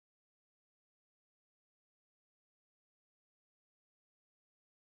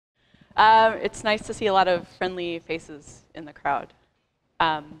It's nice to see a lot of friendly faces in the crowd.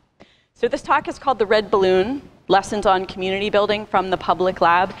 So this talk is called The Red Balloon, Lessons on Community Building from the Public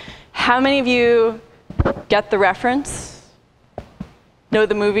Lab. How many of you get the reference? Know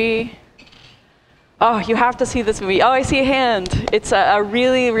the movie? Oh, you have to see this movie. Oh, I see a hand. It's a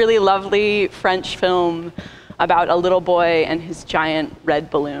really, really lovely French film about a little boy and his giant red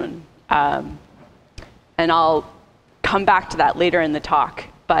balloon. And I'll come back to that later in the talk,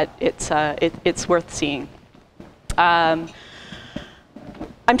 but it's worth seeing.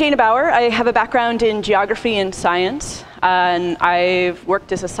 I'm Dana Bauer. I have a background in geography and science, and I've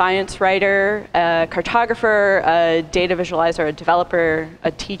worked as a science writer, a cartographer, a data visualizer, a developer,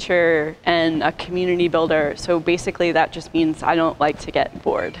 a teacher, and a community builder. So basically that just means I don't like to get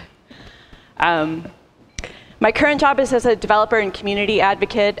bored. My current job is as a developer and community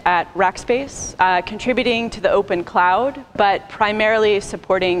advocate at Rackspace, contributing to the open cloud, but primarily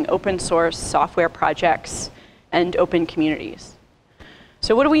supporting open source software projects and open communities.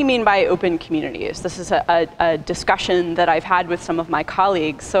 So what do we mean by open communities? This is a discussion that I've had with some of my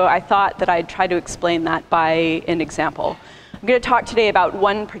colleagues, so I thought that I'd try to explain that by an example. I'm going to talk today about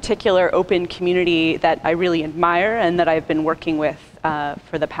one particular open community that I really admire and that I've been working with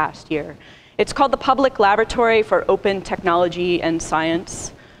for the past year. It's called the Public Laboratory for Open Technology and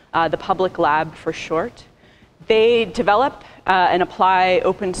Science, the Public Lab for short. They develop and apply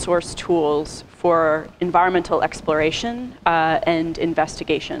open source tools for environmental exploration and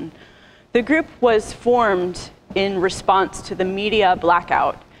investigation. The group was formed in response to the media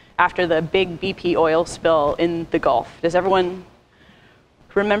blackout after the big BP oil spill in the Gulf. Does everyone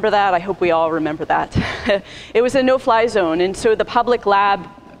remember that? I hope we all remember that. It was a no-fly zone, and so the Public Lab,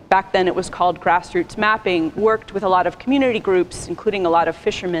 back then it was called Grassroots Mapping, worked with a lot of community groups, including a lot of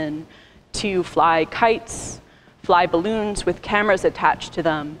fishermen, to fly kites, fly balloons with cameras attached to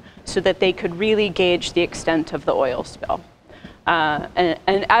them so that they could really gauge the extent of the oil spill. And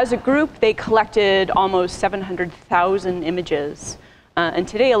as a group, they collected almost 700,000 images. And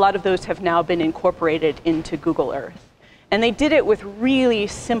today, a lot of those have now been incorporated into Google Earth. And they did it with really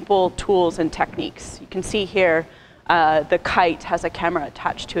simple tools and techniques. You can see here, the kite has a camera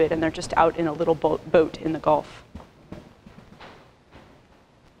attached to it, and they're just out in a little boat in the Gulf.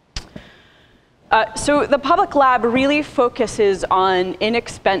 So the Public Lab really focuses on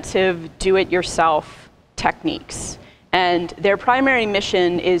inexpensive, do-it-yourself techniques. And their primary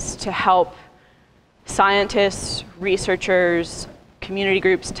mission is to help scientists, researchers, community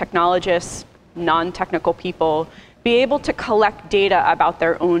groups, technologists, non-technical people be able to collect data about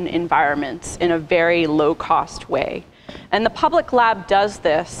their own environments in a very low-cost way. And the Public Lab does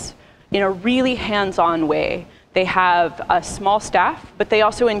this in a really hands-on way. They have a small staff, but they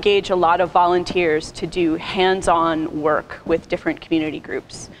also engage a lot of volunteers to do hands-on work with different community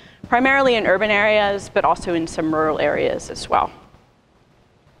groups, primarily in urban areas, but also in some rural areas as well.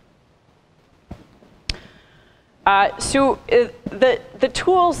 So the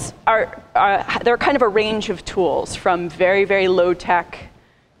tools are, they're kind of a range of tools, from very, very low-tech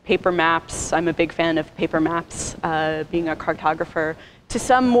paper maps. I'm a big fan of paper maps, being a cartographer, to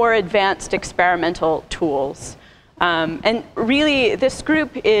some more advanced experimental tools. And really, this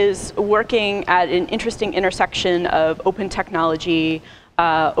group is working at an interesting intersection of open technology,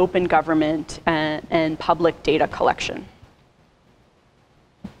 open government, and public data collection.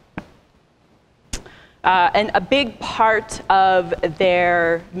 And a big part of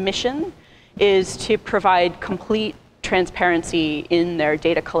their mission is to provide complete transparency in their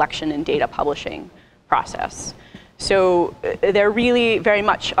data collection and data publishing process. So they're really very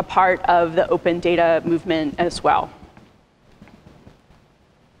much a part of the open data movement as well.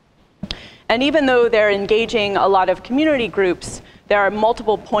 And even though they're engaging a lot of community groups, there are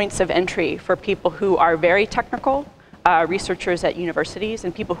multiple points of entry for people who are very technical, researchers at universities,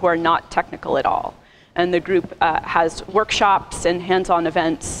 and people who are not technical at all. And the group has workshops and hands-on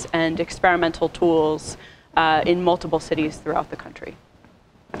events and experimental tools in multiple cities throughout the country,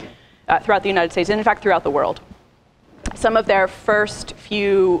 throughout the United States, and in fact, throughout the world. Some of their first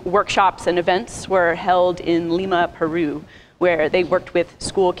few workshops and events were held in Lima, Peru, where they worked with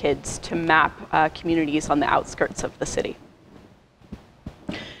school kids to map communities on the outskirts of the city.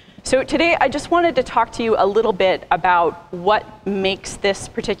 So today, I just wanted to talk to you a little bit about what makes this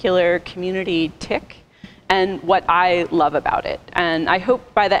particular community tick and what I love about it. And I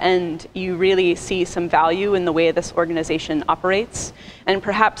hope by the end, you really see some value in the way this organization operates, and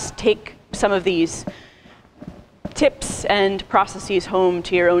perhaps take some of these tips and processes home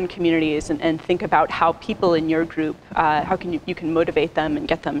to your own communities and think about how people in your group, how you can motivate them and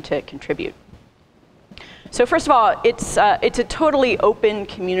get them to contribute. So first of all, it's a totally open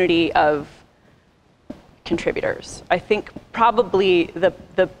community of contributors. I think probably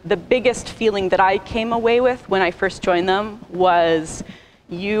the biggest feeling that I came away with when I first joined them was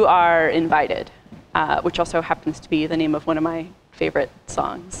you are invited, which also happens to be the name of one of my favorite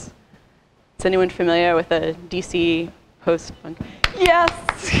songs. Is anyone familiar with the DC post-punk? Yes!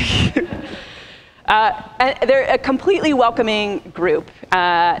 And they're a completely welcoming group.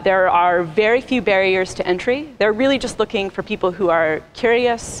 There are very few barriers to entry. They're really just looking for people who are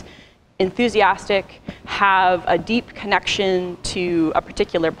curious, enthusiastic, have a deep connection to a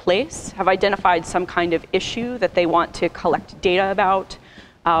particular place, have identified some kind of issue that they want to collect data about,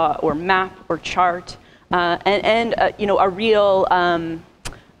 or map or chart, and a real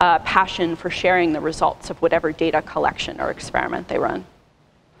passion for sharing the results of whatever data collection or experiment they run.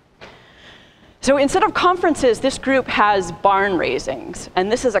 So instead of conferences, this group has barn raisings,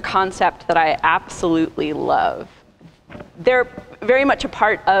 and this is a concept that I absolutely love. They're very much a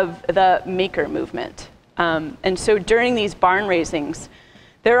part of the maker movement. And so during these barn raisings,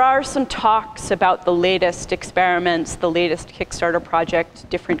 there are some talks about the latest experiments, the latest Kickstarter project,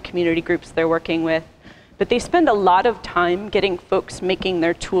 different community groups they're working with. But they spend a lot of time getting folks making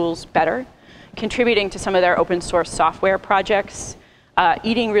their tools better, contributing to some of their open source software projects,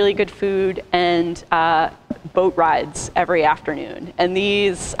 eating really good food, and boat rides every afternoon. And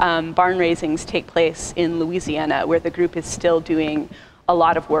these barn raisings take place in Louisiana, where the group is still doing a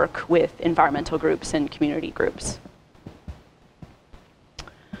lot of work with environmental groups and community groups.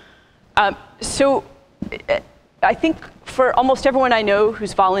 So I think for almost everyone I know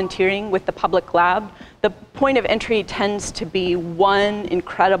who's volunteering with the public lab, the point of entry tends to be one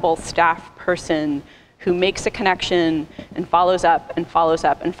incredible staff person who makes a connection and follows up and follows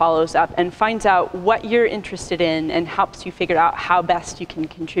up and follows up and finds out what you're interested in and helps you figure out how best you can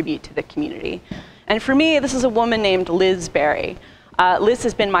contribute to the community. And for me, this is a woman named Liz Berry. Liz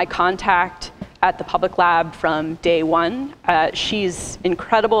has been my contact at the public lab from day one. She's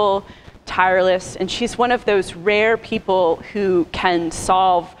incredible, tireless, and she's one of those rare people who can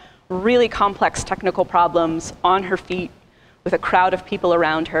solve really complex technical problems on her feet with a crowd of people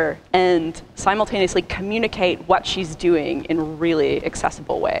around her and simultaneously communicate what she's doing in a really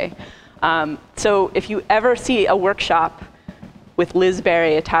accessible way. So if you ever see a workshop with Liz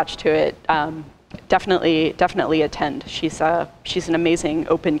Berry attached to it, definitely attend. She's an amazing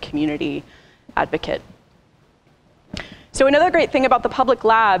open community advocate. So another great thing about the public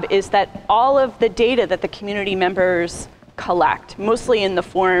lab is that all of the data that the community members collect, mostly in the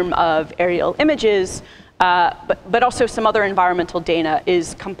form of aerial images, but also some other environmental data,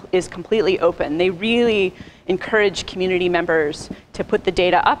 is completely open. They really encourage community members to put the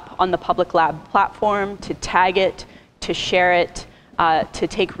data up on the public lab platform, to tag it, to share it, to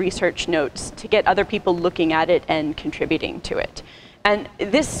take research notes, to get other people looking at it and contributing to it. And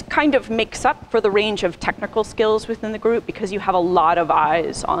this kind of makes up for the range of technical skills within the group because you have a lot of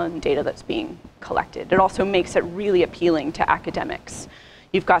eyes on data that's being collected. It also makes it really appealing to academics.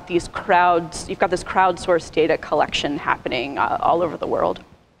 You've got this crowdsourced data collection happening all over the world.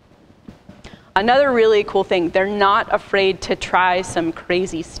 Another really cool thing, they're not afraid to try some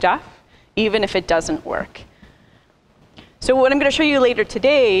crazy stuff, even if it doesn't work. So what I'm going to show you later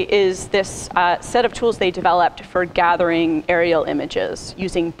today is this set of tools they developed for gathering aerial images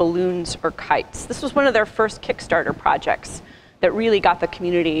using balloons or kites. This was one of their first Kickstarter projects that really got the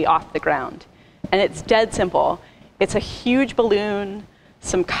community off the ground. And it's dead simple. It's a huge balloon,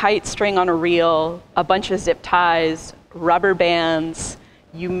 some kite string on a reel, a bunch of zip ties, rubber bands.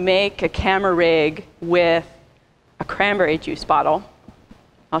 You make a camera rig with a cranberry juice bottle.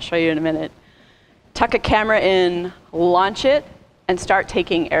 I'll show you in a minute. Tuck a camera in, launch it, and start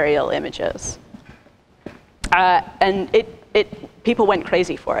taking aerial images. And people went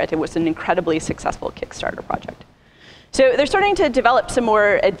crazy for it. It was an incredibly successful Kickstarter project. So they're starting to develop some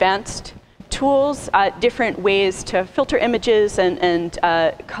more advanced tools, different ways to filter images and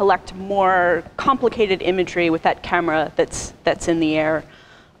collect more complicated imagery with that camera that's in the air.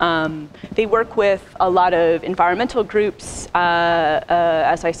 They work with a lot of environmental groups,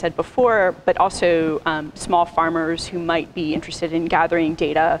 as I said before, but also small farmers who might be interested in gathering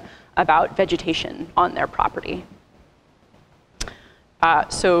data about vegetation on their property.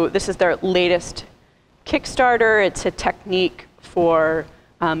 So this is their latest Kickstarter. It's a technique for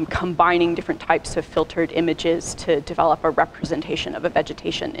combining different types of filtered images to develop a representation of a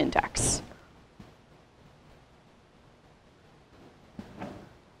vegetation index.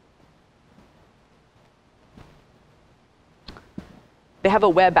 They have a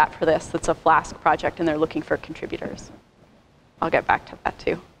web app for this that's a Flask project, and they're looking for contributors. I'll get back to that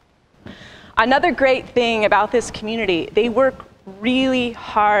too. Another great thing about this community, they work really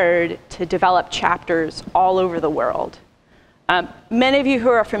hard to develop chapters all over the world. Many of you who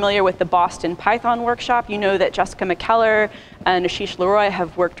are familiar with the Boston Python workshop, you know that Jessica McKellar and Ashish Leroy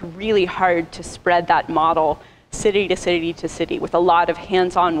have worked really hard to spread that model city to city to city with a lot of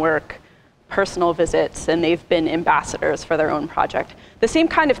hands-on work, personal visits, and they've been ambassadors for their own project. The same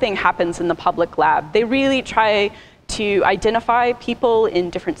kind of thing happens in the public lab. They really try to identify people in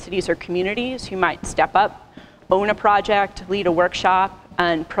different cities or communities who might step up, own a project, lead a workshop,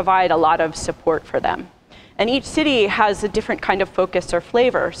 and provide a lot of support for them. And each city has a different kind of focus or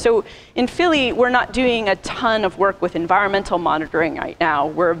flavor. So in Philly, we're not doing a ton of work with environmental monitoring right now.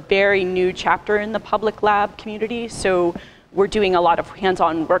 We're a very new chapter in the public lab community, so we're doing a lot of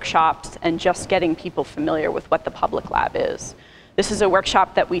hands-on workshops and just getting people familiar with what the public lab is. This is a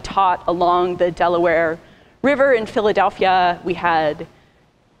workshop that we taught along the Delaware River in Philadelphia. We had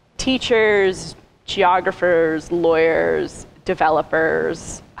teachers, geographers, lawyers,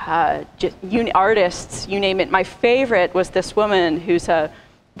 developers, artists, you name it. My favorite was this woman who's a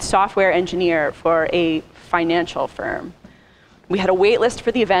software engineer for a financial firm. We had a wait list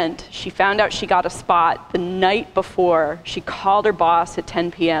for the event. She found out she got a spot the night before. She called her boss at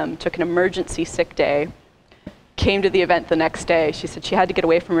 10 p.m., took an emergency sick day, came to the event the next day. She said she had to get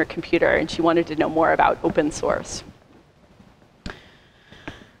away from her computer and she wanted to know more about open source.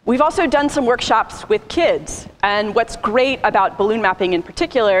 We've also done some workshops with kids, and what's great about balloon mapping in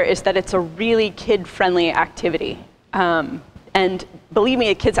particular is that it's a really kid-friendly activity. And believe me,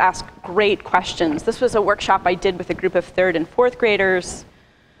 the kids ask great questions. This was a workshop I did with a group of 3rd and 4th graders.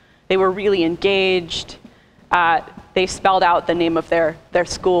 They were really engaged. They spelled out the name of their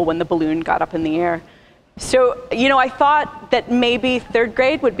school when the balloon got up in the air. So, you know, I thought that maybe 3rd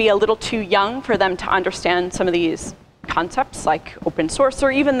grade would be a little too young for them to understand some of these concepts like open source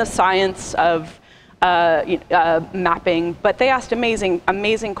or even the science of mapping, but they asked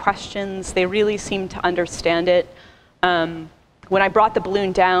amazing questions. They really seemed to understand it. When I brought the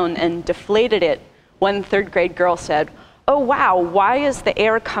balloon down and deflated it, one 3rd grade girl said, "Oh wow, why is the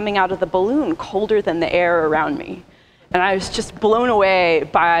air coming out of the balloon colder than the air around me?" And I was just blown away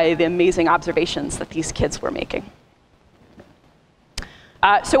by the amazing observations that these kids were making.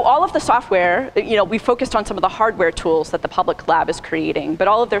 So all of the software, you know, we focused on some of the hardware tools that the public lab is creating, but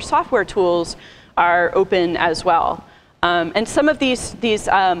all of their software tools are open as well. And some of these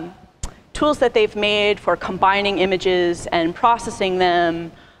tools that they've made for combining images and processing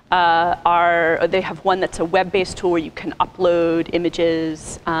them they have one that's a web-based tool where you can upload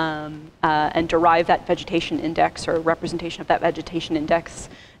images and derive that vegetation index or representation of that vegetation index.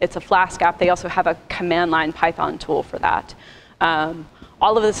 It's a Flask app. They also have a command line Python tool for that.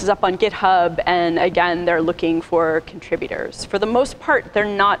 All of this is up on GitHub, and again, they're looking for contributors. For the most part, they're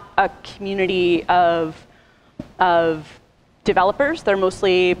not a community of developers. They're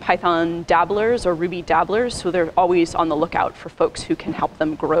mostly Python dabblers or Ruby dabblers, so they're always on the lookout for folks who can help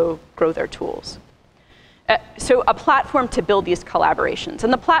them grow their tools. So a platform to build these collaborations.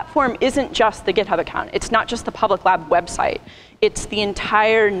 And the platform isn't just the GitHub account. It's not just the Public Lab website. It's the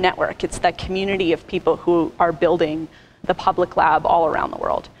entire network. It's that community of people who are building the Public Lab all around the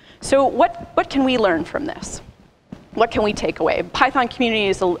world. So what can we learn from this? What can we take away? Python community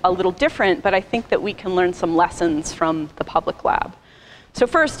is a little different, but I think that we can learn some lessons from the Public Lab. So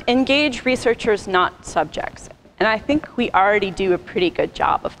first, engage researchers, not subjects. And I think we already do a pretty good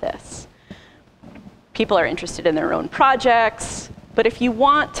job of this. People are interested in their own projects, but if you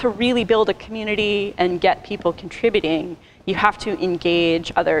want to really build a community and get people contributing, you have to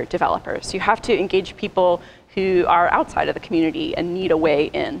engage other developers. You have to engage people who are outside of the community and need a way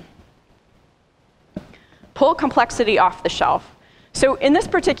in. Pull complexity off the shelf. So in this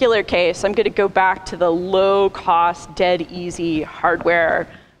particular case, I'm going to go back to the low-cost, dead easy hardware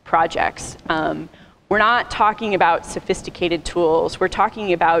projects. We're not talking about sophisticated tools. We're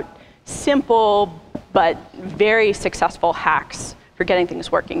talking about simple but very successful hacks for getting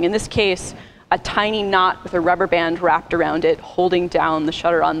things working. In this case, a tiny knot with a rubber band wrapped around it, holding down the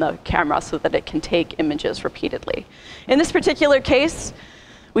shutter on the camera so that it can take images repeatedly. In this particular case,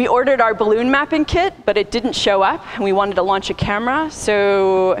 we ordered our balloon mapping kit, but it didn't show up, and we wanted to launch a camera,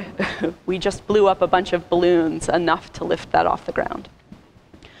 so we just blew up a bunch of balloons, enough to lift that off the ground.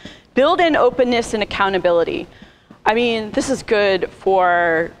 Build in openness and accountability. I mean, this is good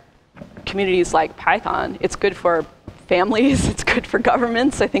for communities like Python. It's good for families. It's good for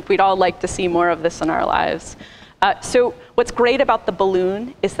governments. I think we'd all like to see more of this in our lives. So what's great about the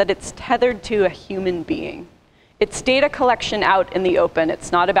balloon is that it's tethered to a human being. It's data collection out in the open.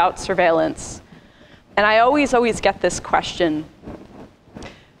 It's not about surveillance. And I always get this question.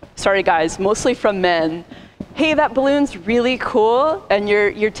 sorry guys, mostly from men. Hey, that balloon's really cool, and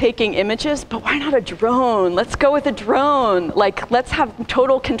you're taking images, but why not a drone? Let's go with a drone. Like, let's have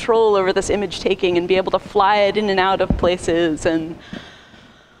total control over this image taking and be able to fly it in and out of places. And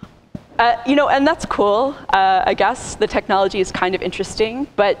and that's cool. I guess the technology is kind of interesting,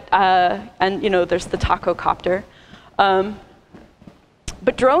 but there's the taco copter.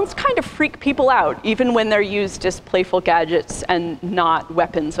 But drones kind of freak people out, even when they're used as playful gadgets and not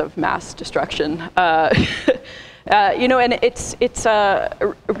weapons of mass destruction. And it's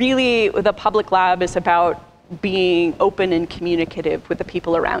really, the public lab is about being open and communicative with the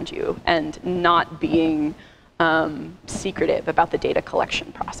people around you and not being secretive about the data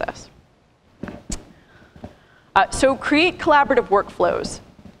collection process. So create collaborative workflows.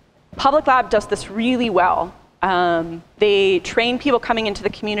 Public lab does this really well. They train people coming into the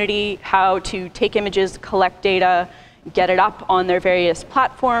community how to take images, collect data, get it up on their various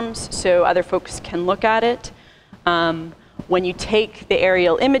platforms so other folks can look at it. When you take the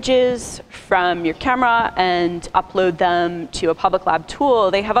aerial images from your camera and upload them to a public lab tool,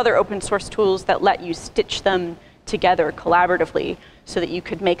 they have other open source tools that let you stitch them together collaboratively so that you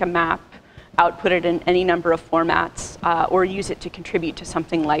could make a map, output it in any number of formats, or use it to contribute to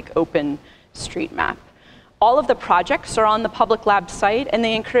something like OpenStreetMap. All of the projects are on the public lab site, and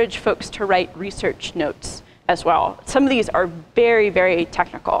they encourage folks to write research notes as well. Some of these are very, very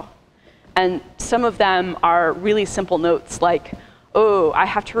technical. And some of them are really simple notes like, oh, I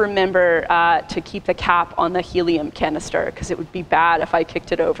have to remember to keep the cap on the helium canister, because it would be bad if I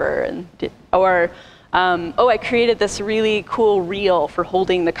kicked it over. Or, oh, I created this really cool reel for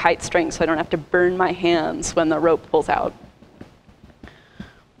holding the kite string so I don't have to burn my hands when the rope pulls out.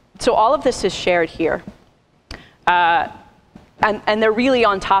 So all of this is shared here. And they're really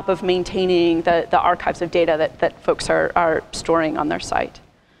on top of maintaining the archives of data that folks are storing on their site.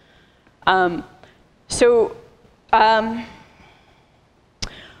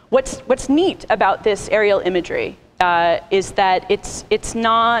 What's neat about this aerial imagery is that it's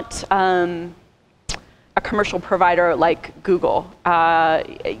not a commercial provider like Google.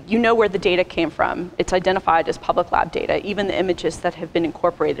 You know where the data came from. It's identified as public lab data, even the images that have been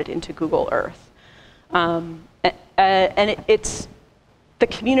incorporated into Google Earth. It's the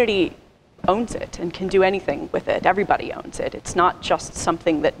community owns it and can do anything with it. Everybody owns it. It's not just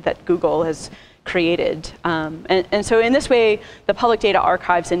something that Google has created. And so in this way, the public data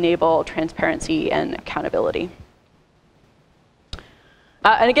archives enable transparency and accountability.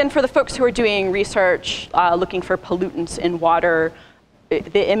 And again, for the folks who are doing research, looking for pollutants in water,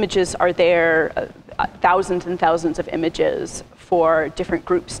 the images are there, thousands and thousands of images for different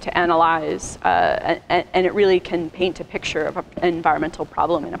groups to analyze, and it really can paint a picture of an environmental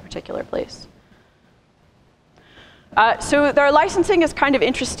problem in a particular place. So their licensing is kind of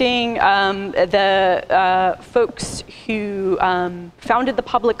interesting. The folks who founded the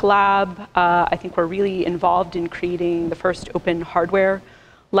public lab, I think, were really involved in creating the first open hardware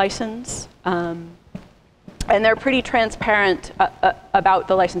license. And they're pretty transparent about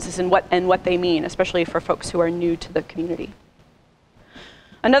the licenses and what they mean, especially for folks who are new to the community.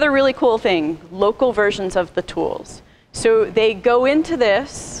 Another really cool thing, local versions of the tools. So they go into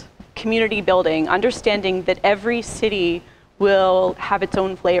this community building, understanding that every city will have its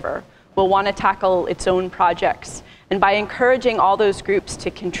own flavor, will want to tackle its own projects. And by encouraging all those groups to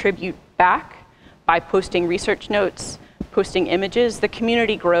contribute back by posting research notes, posting images, the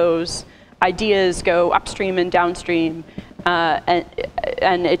community grows, ideas go upstream and downstream, and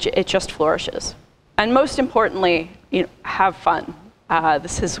it just flourishes. And most importantly, have fun.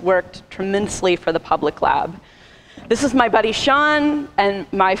 This has worked tremendously for the public lab. This is my buddy Sean and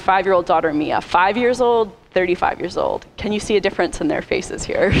my 5-year-old daughter Mia. 5 years old, 35 years old. Can you see a difference in their faces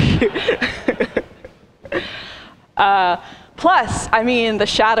here? Plus, I mean, the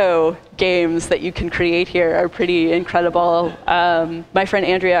shadow games that you can create here are pretty incredible. My friend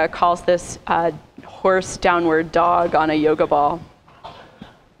Andrea calls this horse downward dog on a yoga ball.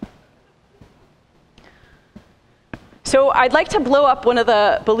 So I'd like to blow up one of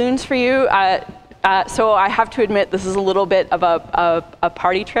the balloons for you. So I have to admit, this is a little bit of a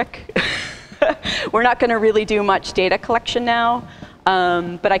party trick. We're not going to really do much data collection now,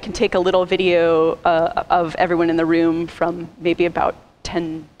 but I can take a little video of everyone in the room from maybe about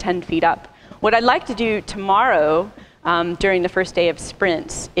 10 feet up. What I'd like to do tomorrow, during the first day of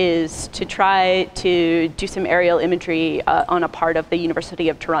sprints, is to try to do some aerial imagery on a part of the University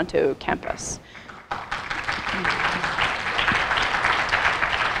of Toronto campus.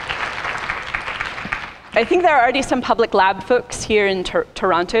 I think there are already some public lab folks here in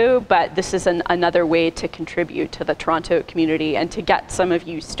Toronto, but this is another way to contribute to the Toronto community and to get some of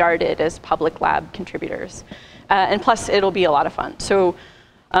you started as public lab contributors. And plus, it'll be a lot of fun. So,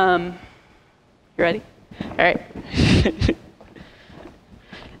 you ready? All right.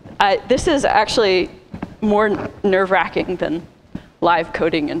 This is actually more nerve-wracking than live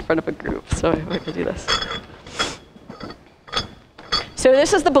coding in front of a group, so we're gonna do this. So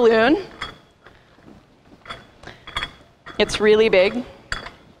this is the balloon. It's really big. You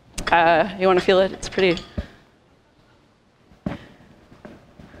want to feel it? It's pretty.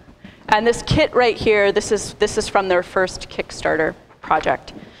 And this kit right here, this is from their first Kickstarter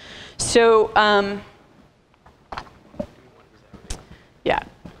project. So yeah.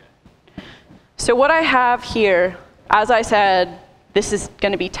 So what I have here, as I said, this is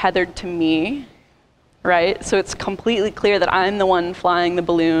going to be tethered to me, right? So it's completely clear that I'm the one flying the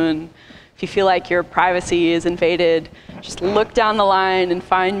balloon. If you feel like your privacy is invaded, just look down the line and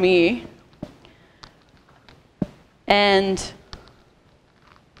find me. And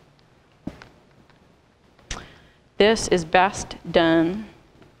this is best done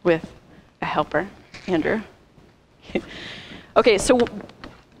with a helper, Andrew. Okay, so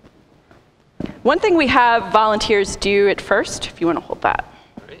one thing we have volunteers do at first, if you want to hold that,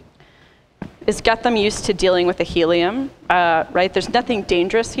 is get them used to dealing with the helium, right? There's nothing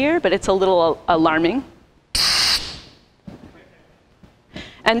dangerous here, but it's a little alarming.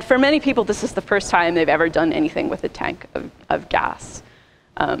 And for many people, this is the first time they've ever done anything with a tank of gas.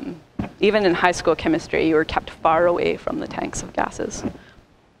 Even in high school chemistry, you were kept far away from the tanks of gases.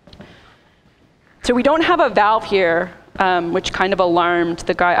 So we don't have a valve here, which kind of alarmed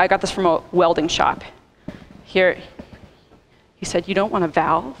the guy. I got this from a welding shop. Here, he said, "You don't want a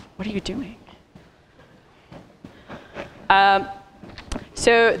valve? What are you doing?"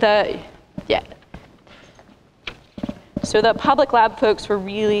 So the public lab folks were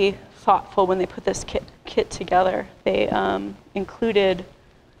really thoughtful when they put this kit together. They included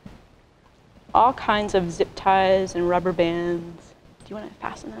all kinds of zip ties and rubber bands. Do you want to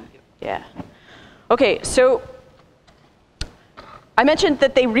fasten that? Yeah. Okay, so I mentioned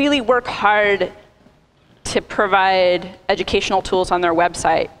that they really work hard to provide educational tools on their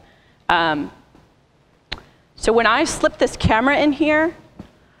website. So when I slip this camera in here,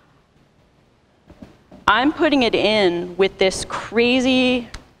 I'm putting it in with this crazy,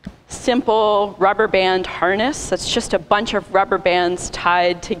 simple rubber band harness that's just a bunch of rubber bands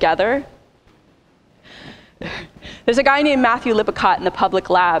tied together. There's a guy named Matthew Lippincott in the public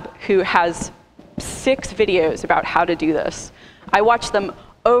lab who has 6 videos about how to do this. I watch them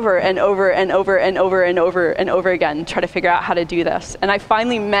over and over and over and over and over and over again, try to figure out how to do this. And I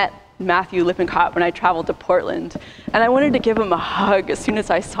finally met Matthew Lippincott when I traveled to Portland. And I wanted to give him a hug as soon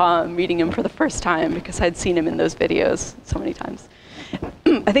as I saw him, meeting him for the first time, because I'd seen him in those videos so many times.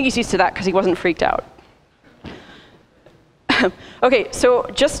 I think he's used to that because he wasn't freaked out. Okay, so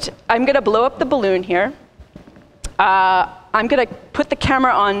I'm gonna blow up the balloon here. I'm gonna put the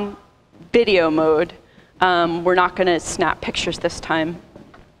camera on video mode. We're not gonna snap pictures this time.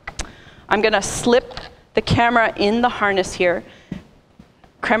 I'm gonna slip the camera in the harness here.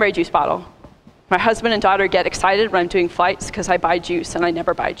 Cranberry juice bottle. My husband and daughter get excited when I'm doing flights because I buy juice and I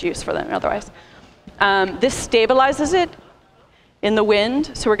never buy juice for them otherwise. This stabilizes it in the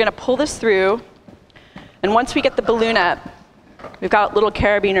wind, so we're gonna pull this through. And once we get the balloon up, we've got a little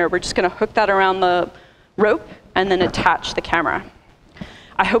carabiner. We're just gonna hook that around the rope and then attach the camera.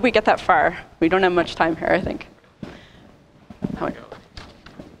 I hope we get that far. We don't have much time here, I think.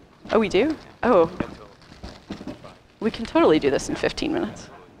 Oh, we do? Oh. We can totally do this in 15 minutes.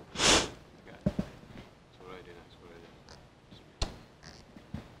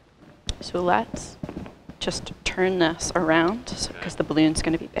 So let's just turn this around because the balloon's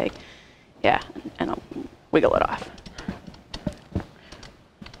going to be big. Yeah, and I'll wiggle it off.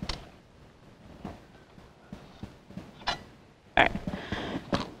 All right.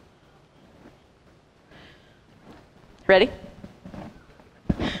 Ready?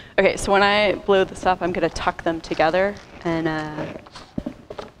 Okay, so when I blow this up, I'm going to tuck them together, and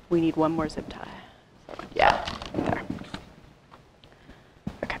we need one more zip tie. Yeah, there.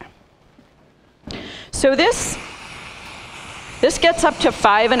 Okay. So this gets up to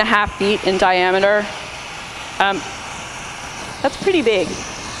 5.5 feet in diameter. That's pretty big.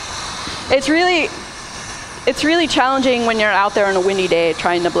 It's really challenging when you're out there on a windy day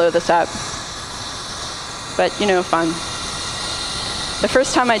trying to blow this up. But, you know, fun. The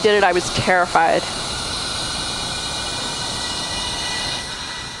first time I did it, I was terrified.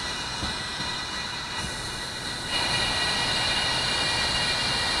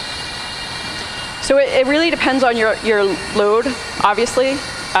 So it really depends on your load, obviously.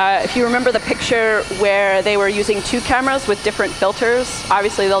 If you remember the picture where they were using 2 cameras with different filters,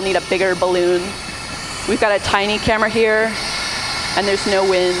 obviously they'll need a bigger balloon. We've got a tiny camera here, and there's no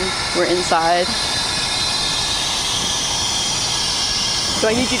wind. We're inside. So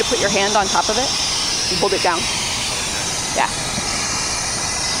I need you to put your hand on top of it and hold it down. Yeah.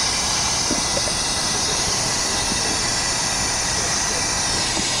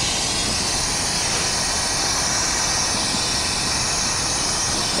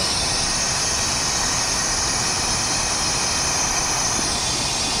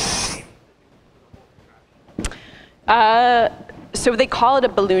 So they call it a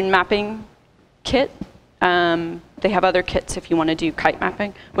balloon mapping kit. They have other kits if you want to do kite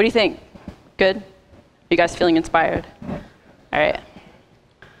mapping. What do you think? Good? Are you guys feeling inspired? All right.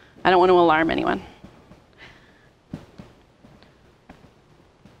 I don't want to alarm anyone.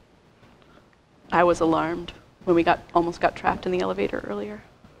 I was alarmed when we almost got trapped in the elevator earlier.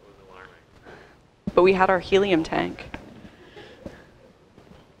 That was alarming. But we had our helium tank.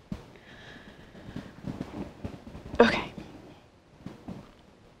 Okay.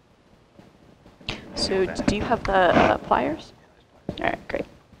 So do you have the pliers? All right, great.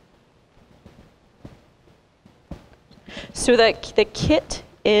 So the kit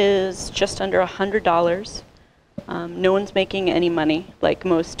is just under $100. No one's making any money, like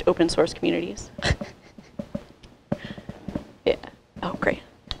most open source communities. Yeah. Oh, great.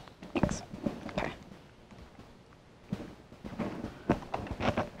 Thanks. Okay.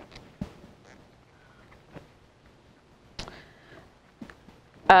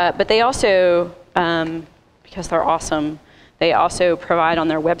 But they also, because they're awesome, they also provide on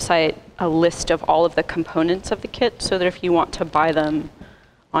their website a list of all of the components of the kit so that if you want to buy them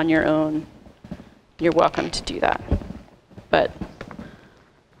on your own, you're welcome to do that. But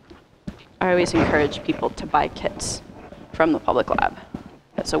I always encourage people to buy kits from the public lab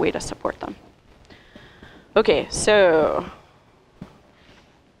as a way to support them. Okay, so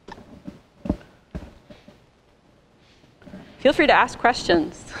feel free to ask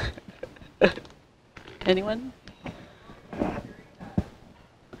questions. Anyone?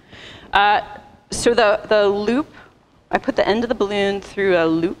 So the loop, I put the end of the balloon through a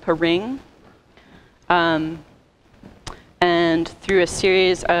loop, a ring, and through a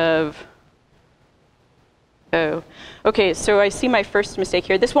series of, oh, okay, so I see my first mistake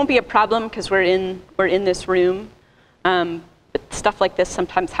here. This won't be a problem because we're in this room. But stuff like this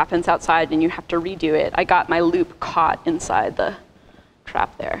sometimes happens outside and you have to redo it. I got my loop caught inside the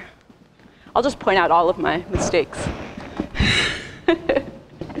trap there. I'll just point out all of my mistakes. So is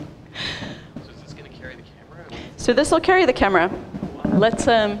this going to carry the camera? So this will carry the camera. Let's,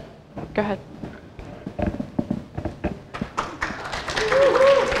 go ahead.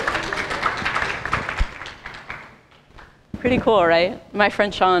 Pretty cool, right? My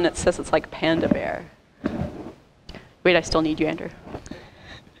friend Sean, it says it's like Panda Bear. Wait, I still need you, Andrew.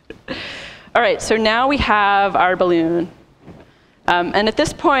 All right, so now we have our balloon. And at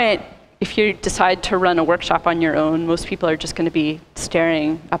this point, if you decide to run a workshop on your own, most people are just going to be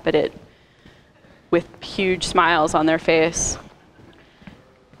staring up at it with huge smiles on their face.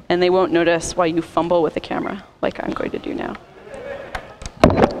 And they won't notice while you fumble with the camera, like I'm going to do now.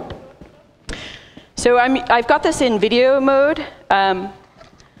 So I've got this in video mode.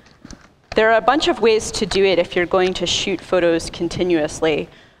 There are a bunch of ways to do it if you're going to shoot photos continuously.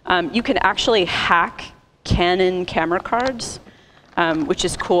 You can actually hack Canon camera cards, which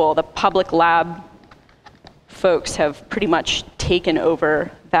is cool. The public lab folks have pretty much taken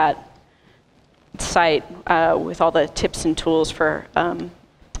over that site with all the tips and tools for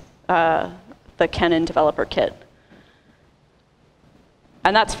the Canon developer kit.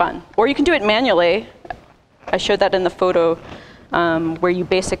 And that's fun. Or you can do it manually. I showed that in the photo. Where you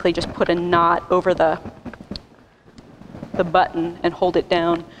basically just put a knot over the button and hold it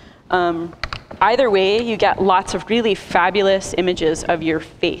down. Either way, you get lots of really fabulous images of your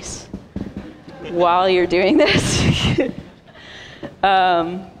face while you're doing this.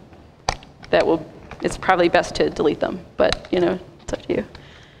 It's probably best to delete them, but it's up to you.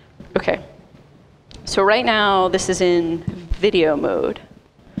 Okay, so right now this is in video mode,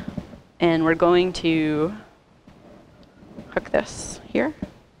 and we're going to hook this here.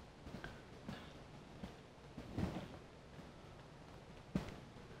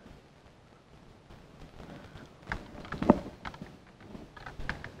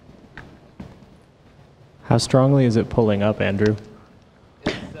 How strongly is it pulling up, Andrew?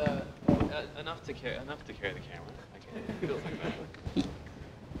 It's enough to carry the camera. It feels like that.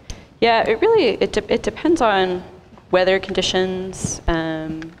 Yeah, it depends on weather conditions,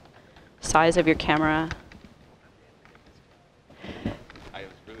 size of your camera. I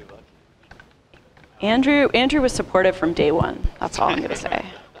was really lucky. Andrew was supportive from day one. That's all I'm going to say.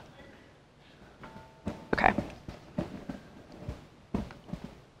 Okay.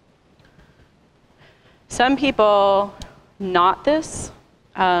 Some people knot this,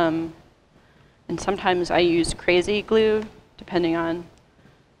 and sometimes I use crazy glue, depending on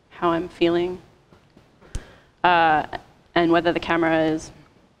how I'm feeling, and whether the camera is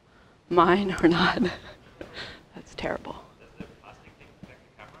mine or not. That's terrible.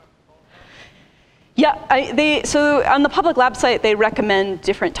 Yeah, so on the public lab site, they recommend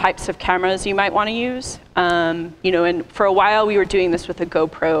different types of cameras you might want to use. You know, and for a while we were doing this with a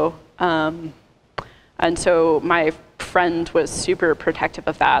GoPro, and so my friend was super protective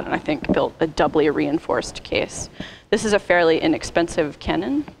of that, and I think built a doubly reinforced case. This is a fairly inexpensive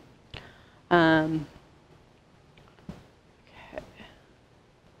Canon. Okay.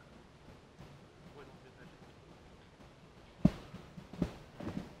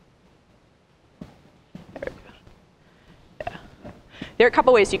 There are a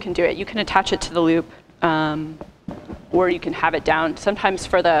couple ways you can do it. You can attach it to the loop, or you can have it down. Sometimes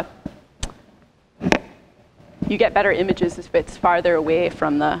you get better images if it's farther away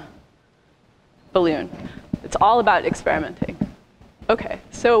from the balloon. It's all about experimenting. Okay,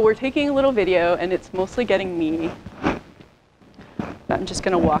 so we're taking a little video, and it's mostly getting me. I'm just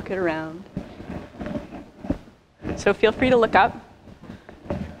going to walk it around. So feel free to look up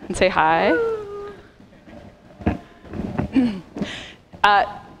and say hi.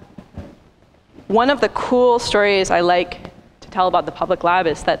 One of the cool stories I like to tell about the public lab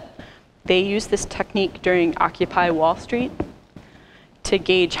is that they used this technique during Occupy Wall Street to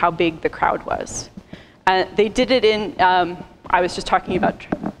gauge how big the crowd was. They did it in, I was just talking about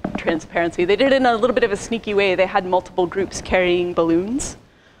transparency. They did it in a little bit of a sneaky way. They had multiple groups carrying balloons.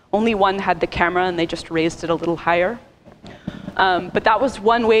 Only one had the camera, and they just raised it a little higher. But that was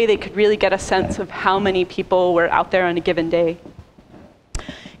one way they could really get a sense of how many people were out there on a given day.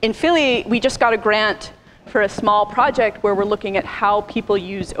 In Philly, we just got a grant for a small project where we're looking at how people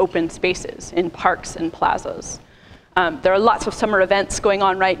use open spaces in parks and plazas. There are lots of summer events going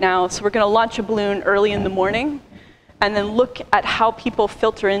on right now, so we're going to launch a balloon early in the morning and then look at how people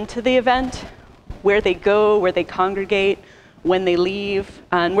filter into the event, where they go, where they congregate, when they leave,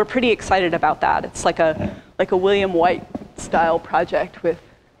 and we're pretty excited about that. It's like a William White style project with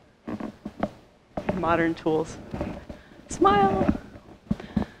modern tools. Smile.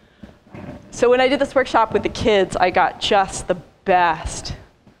 So when I did this workshop with the kids, I got just the best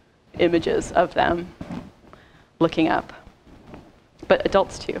images of them looking up, but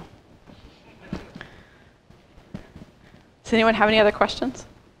adults too. Does anyone have any other questions?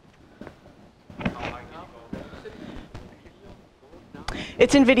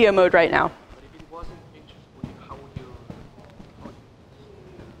 It's in video mode right now.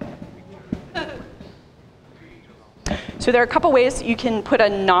 So there are a couple ways. You can put a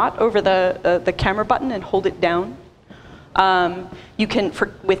knot over the camera button and hold it down. You can,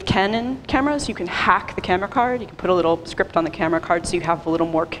 with Canon cameras, you can hack the camera card. You can put a little script on the camera card so you have a little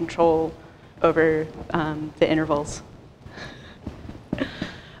more control over the intervals.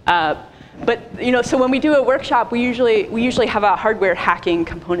 But so when we do a workshop, we usually have a hardware hacking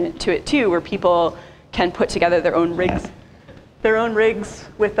component to it too, where people can put together their own rigs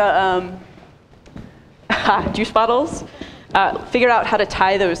with juice bottles. Figure out how to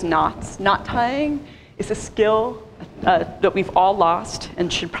tie those knots. Knot tying is a skill that we've all lost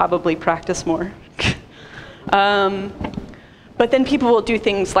and should probably practice more. But then people will do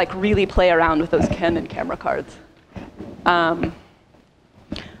things like really play around with those Canon camera cards. All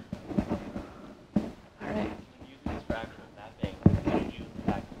right.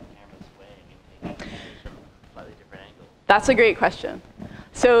 That's a great question.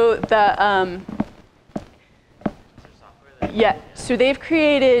 So so they've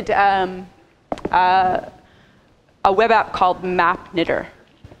created a web app called Map Knitter.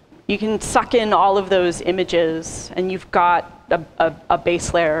 You can suck in all of those images, and you've got a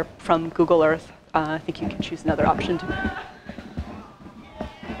base layer from Google Earth. I think you can choose another option too.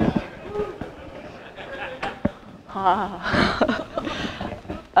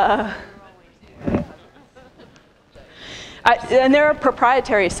 And there are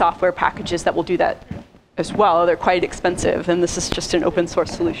proprietary software packages that will do that as well. They're quite expensive, and this is just an open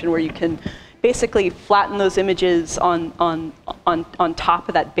source solution where you can basically flatten those images on top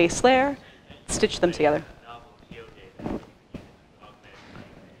of that base layer, stitch them together.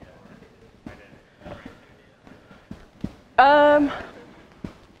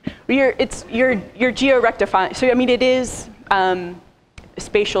 You're geo-rectifying. So I mean, it is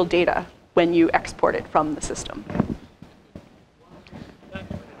spatial data. when you export it from the system.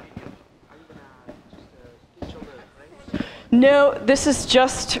 No, this is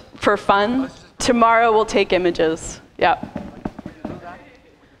just for fun. Tomorrow we'll take images. Yeah.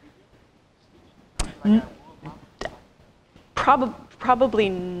 Probably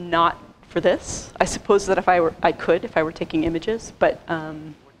not for this. I suppose that if I were taking images, but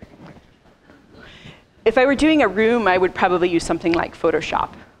if I were doing a room, I would probably use something like Photoshop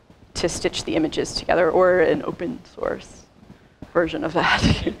to stitch the images together, or an open source version of that.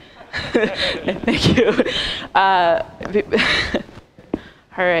 Thank you. All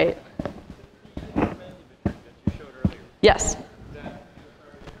right. Yes.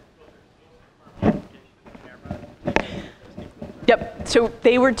 Yep. So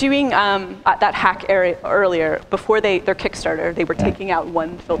they were doing that hack area earlier. Before their Kickstarter, they were taking out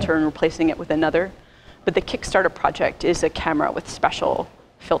one filter and replacing it with another. But the Kickstarter project is a camera with special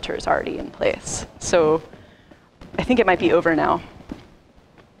filters already in place. So I think it might be over now.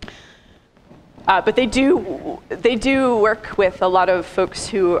 But they do work with a lot of folks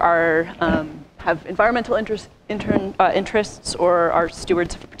who are have environmental interests or are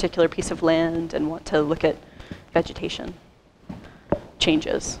stewards of a particular piece of land and want to look at vegetation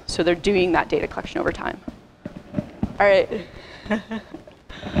changes. So they're doing that data collection over time. All right.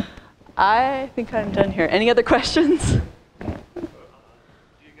 I think I'm done here. Any other questions? Do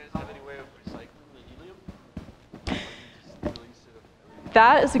you guys have any way of recycling the helium?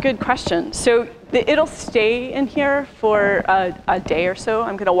 That is a good question. So it'll stay in here for a day or so.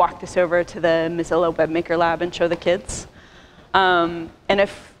 I'm going to walk this over to the Mozilla WebMaker Lab and show the kids. And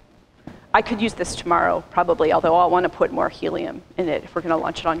if I could use this tomorrow, probably, although I'll want to put more helium in it if we're going to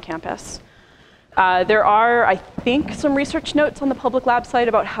launch it on campus. There are, I think, some research notes on the public lab site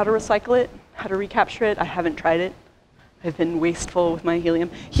about how to recycle it, how to recapture it. I haven't tried it. I've been wasteful with my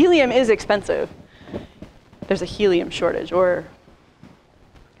helium. Helium is expensive. There's a helium shortage, or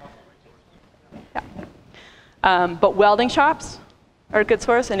yeah. But welding shops are a good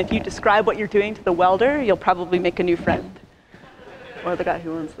source, and if you describe what you're doing to the welder, you'll probably make a new friend, or the guy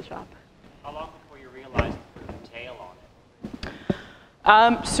who owns the shop. How long before you realized to put the tail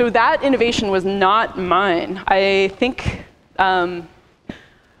on it? So that innovation was not mine. I think, I'll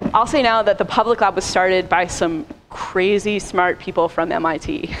say now that the public lab was started by some crazy smart people from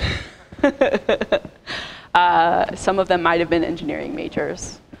MIT. Some of them might have been engineering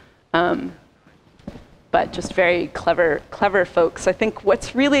majors. But just very clever folks. I think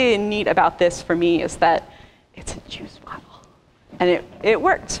what's really neat about this for me is that it's a juice bottle. And it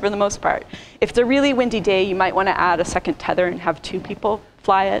works for the most part. If it's a really windy day, you might want to add a second tether and have two people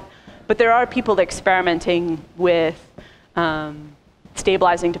fly it. But there are people experimenting with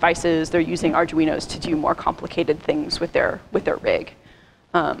stabilizing devices. They're using Arduinos to do more complicated things with their rig.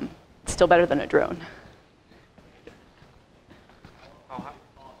 It's still better than a drone.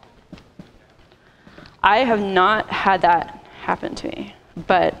 I have not had that happen to me,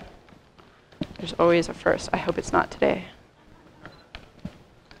 but there's always a first. I hope it's not today.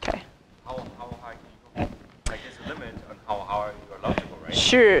 Okay. How high can you go? Like, there's a limit on how high you're allowed to go, right?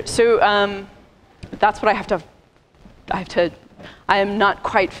 Sure. So that's what I have to. I am not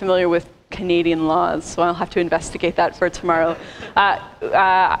quite familiar with Canadian laws, so I'll have to investigate that for tomorrow.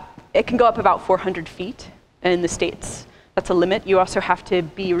 It can go up about 400 feet in the States. That's a limit. You also have to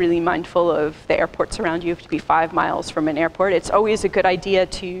be really mindful of the airports around you. You have to be 5 miles from an airport. It's always a good idea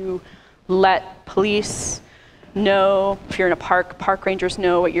to let police know. If you're in a park rangers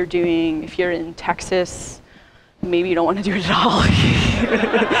know what you're doing. If you're in Texas, maybe you don't want to do it at all.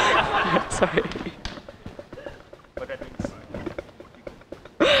 Sorry. But that means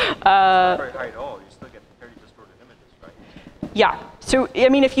very high at all. You still get very distorted images, right? Yeah. So, I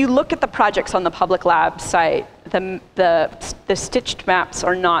mean, if you look at the projects on the public lab site, the stitched maps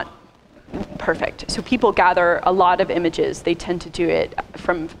are not perfect. So people gather a lot of images. They tend to do it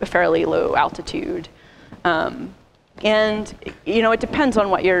from a fairly low altitude. And it depends on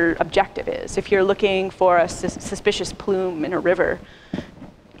what your objective is. If you're looking for a suspicious plume in a river,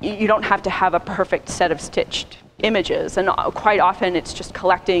 you don't have to have a perfect set of stitched images. And quite often it's just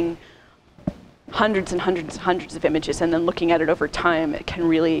collecting hundreds and hundreds and hundreds of images and then looking at it over time. It can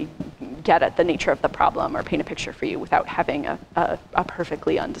really get at the nature of the problem or paint a picture for you without having a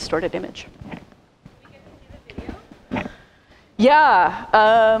perfectly undistorted image. We get to see the video?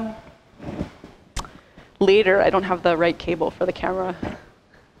 Yeah. Later, I don't have the right cable for the camera.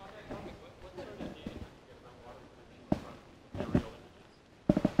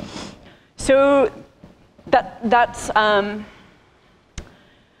 So that's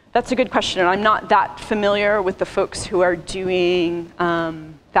a good question. I'm not that familiar with the folks who are doing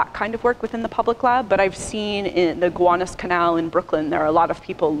that kind of work within the public lab, but I've seen in the Gowanus Canal in Brooklyn, there are a lot of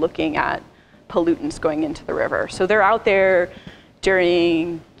people looking at pollutants going into the river. So they're out there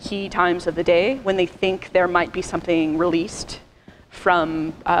during key times of the day when they think there might be something released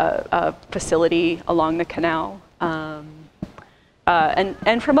from a facility along the canal.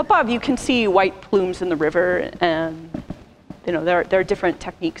 And from above, you can see white plumes in the river, and you know, there are different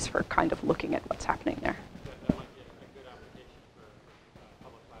techniques for kind of looking at what's happening there. That might be a good application for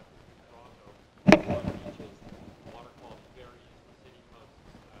public labs in Toronto. One beaches, water quality varies, the city posts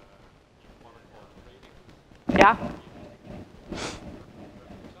water quality ratings.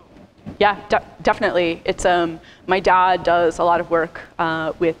 Yeah, definitely. It's my dad does a lot of work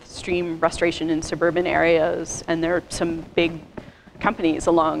with stream restoration in suburban areas, and there are some big companies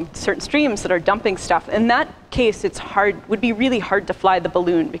along certain streams that are dumping stuff. In that case, would be really hard to fly the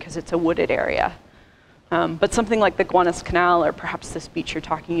balloon because it's a wooded area. But something like the Gowanus Canal, or perhaps this beach you're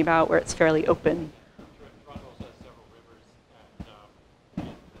talking about, where it's fairly open. Toronto also has several rivers, and in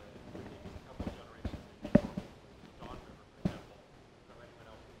the couple of generations, the Don River, for example. So anyone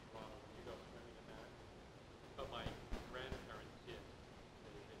else in Toronto, when you go swimming in that, but my grandparents did.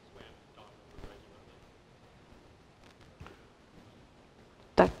 They swam Don River regularly.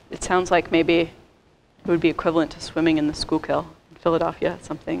 It sounds like maybe it would be equivalent to swimming in the Schuylkill in Philadelphia,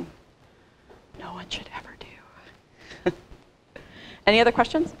 something no one should ever do. Any other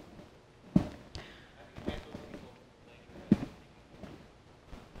questions?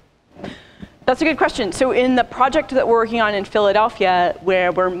 That's a good question. So in the project that we're working on in Philadelphia,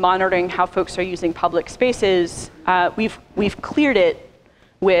 where we're monitoring how folks are using public spaces, we've cleared it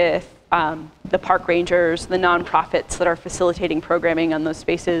with the park rangers, the nonprofits that are facilitating programming on those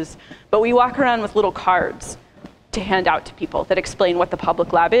spaces. But we walk around with little cards to hand out to people that explain what the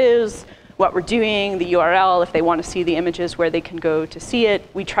public lab is, what we're doing, the URL, if they want to see the images, where they can go to see it.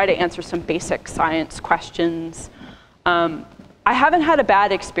 We try to answer some basic science questions. I haven't had a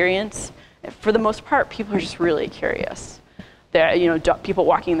bad experience. For the most part, people are just really curious. People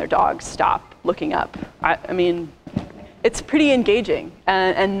walking their dogs stop looking up. I mean, it's pretty engaging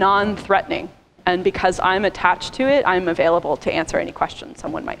and non-threatening. And because I'm attached to it, I'm available to answer any questions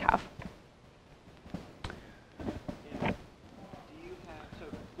someone might have. Do you have, so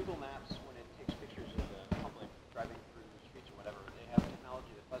Google Maps, when it takes pictures of the public driving through the streets or whatever, they have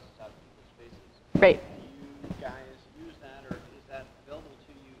technology that buzzes out people's faces. Right. Do you guys use that, or is that available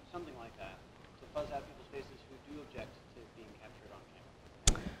to you, something like that, to buzz out people's faces who do object to being captured on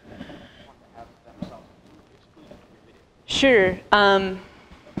camera? Want to have themselves excluded from your video? Sure.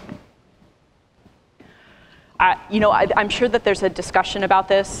 I'm sure that there's a discussion about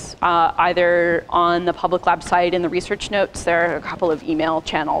this, either on the public lab site in the research notes. There are a couple of email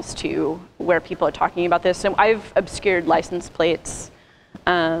channels too, where people are talking about this. So I've obscured license plates,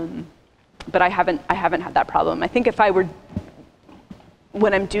 but I haven't had that problem. I think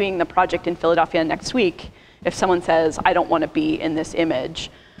when I'm doing the project in Philadelphia next week, if someone says, I don't want to be in this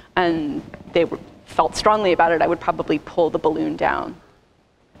image, and they felt strongly about it, I would probably pull the balloon down.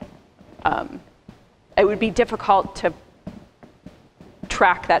 It would be difficult to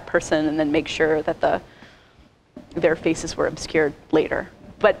track that person and then make sure that their faces were obscured later.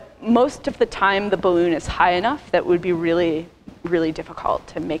 But most of the time, the balloon is high enough that it would be really, really difficult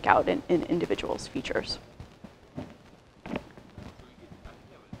to make out in individuals' features.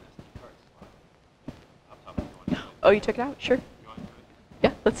 Oh, you took it out? Sure.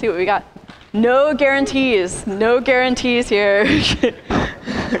 Yeah, let's see what we got. No guarantees. No guarantees here.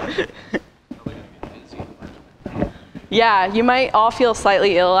 Yeah, you might all feel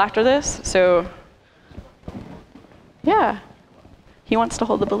slightly ill after this, so yeah. He wants to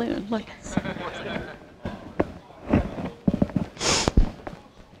hold the balloon. Look.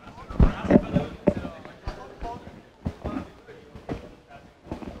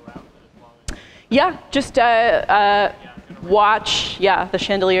 Yeah, just watch, the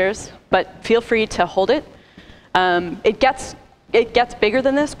chandeliers, but feel free to hold it. It gets bigger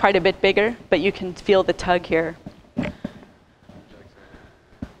than this, quite a bit bigger, but you can feel the tug here.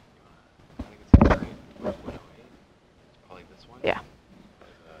 Yeah.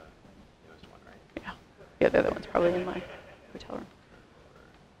 Yeah, the other one's probably in my hotel room.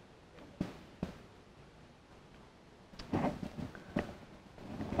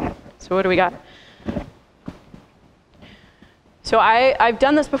 So what do we got? So I've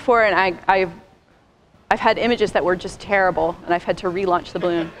done this before, and I've had images that were just terrible, and I've had to relaunch the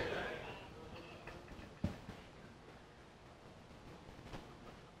balloon.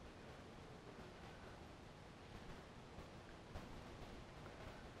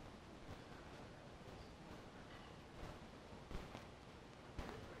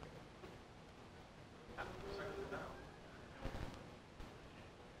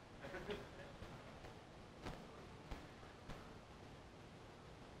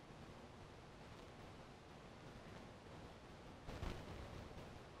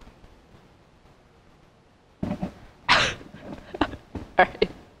 Sorry.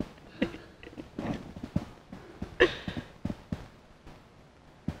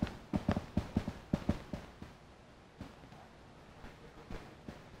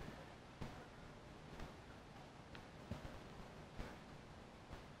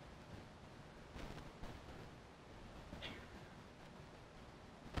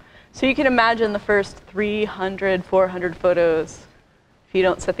 So you can imagine the first 300, 400 photos, if you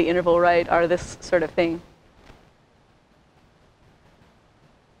don't set the interval right, are this sort of thing.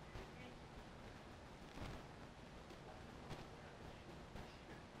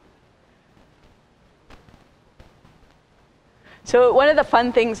 So one of the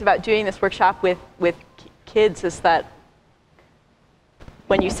fun things about doing this workshop with kids is that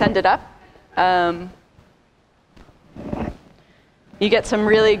when you send it up, you get some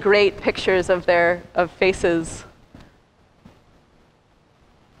really great pictures of faces.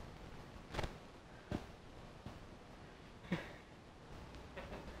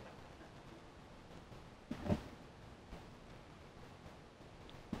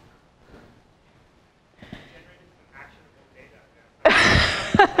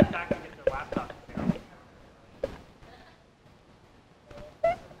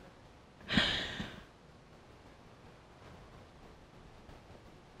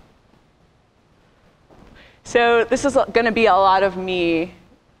 So this is going to be a lot of me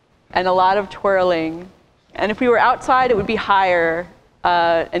and a lot of twirling. And if we were outside, it would be higher,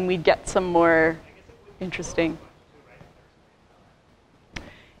 and we'd get some more interesting.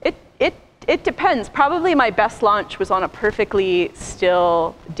 It depends. Probably my best launch was on a perfectly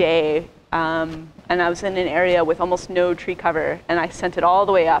still day, and I was in an area with almost no tree cover, and I sent it all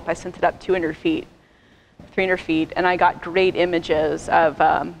the way up. I sent it up 200 feet, 300 feet, and I got great images of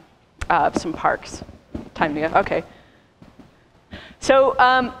some parks. Time to go. Okay. So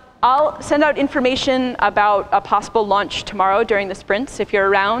I'll send out information about a possible launch tomorrow during the sprints. If you're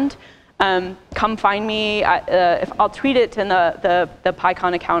around, come find me. I'll tweet it in the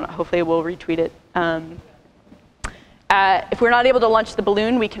PyCon account. Hopefully we'll retweet it. If we're not able to launch the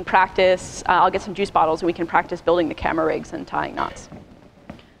balloon, we can practice. I'll get some juice bottles, and we can practice building the camera rigs and tying knots.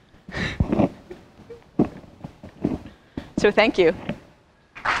 So thank you.